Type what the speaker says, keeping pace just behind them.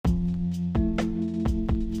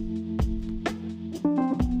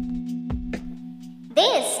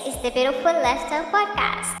This is the Beautiful Lifestyle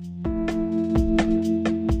Podcast.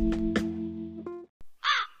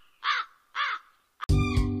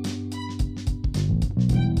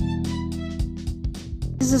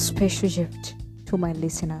 This is a special gift to my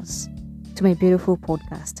listeners, to my beautiful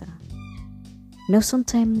podcaster.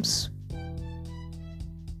 Sometimes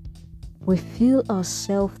we feel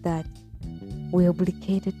ourselves that we're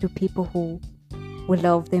obligated to people who we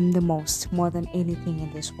love them the most, more than anything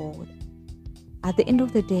in this world. At the end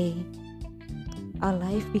of the day, our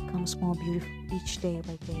life becomes more beautiful each day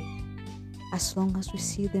by day. As long as we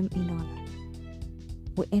see them in our life,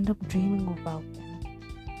 we end up dreaming about them.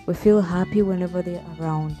 We feel happy whenever they're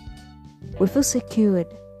around. We feel secured.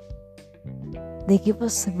 They give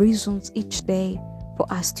us reasons each day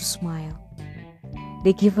for us to smile.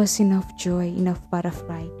 They give us enough joy, enough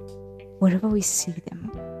butterfly wherever we see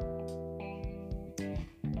them.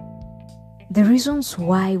 The reasons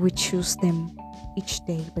why we choose them each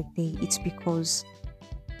day by day, it's because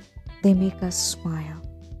they make us smile.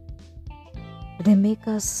 They make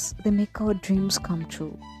our dreams come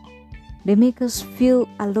true. They make us feel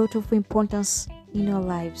a lot of importance in our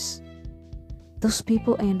lives. Those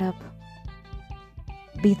people end up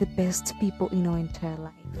be the best people in our entire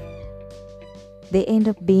life. They end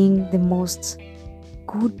up being the most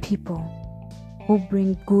good people who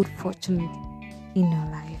bring good fortune in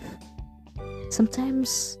our life.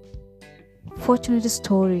 Sometimes fortunate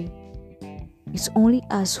story, it's only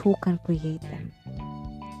us who can create them.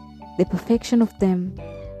 The perfection of them,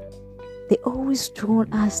 they always draw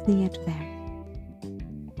us near to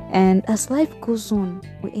them. And as life goes on,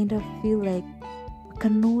 we end up feel like we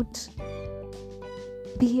cannot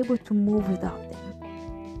be able to move without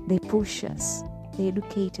them. They push us, they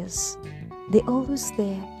educate us, they're always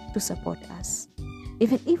there to support us.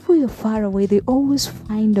 Even if we are far away, they always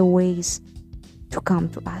find a ways to come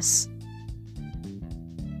to us.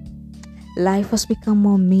 Life has become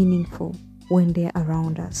more meaningful when they're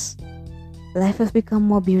around us. Life has become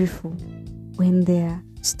more beautiful when they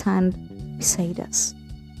stand beside us,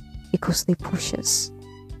 because they push us.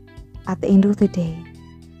 At the end of the day,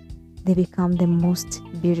 they become the most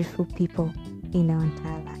beautiful people in our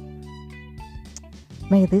entire life.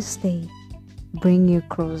 May this day bring you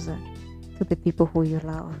closer to the people who you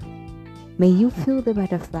love. May you feel the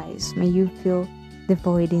butterflies. May you feel the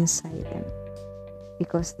void inside them.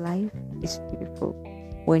 Because life is beautiful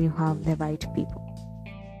when you have the right people.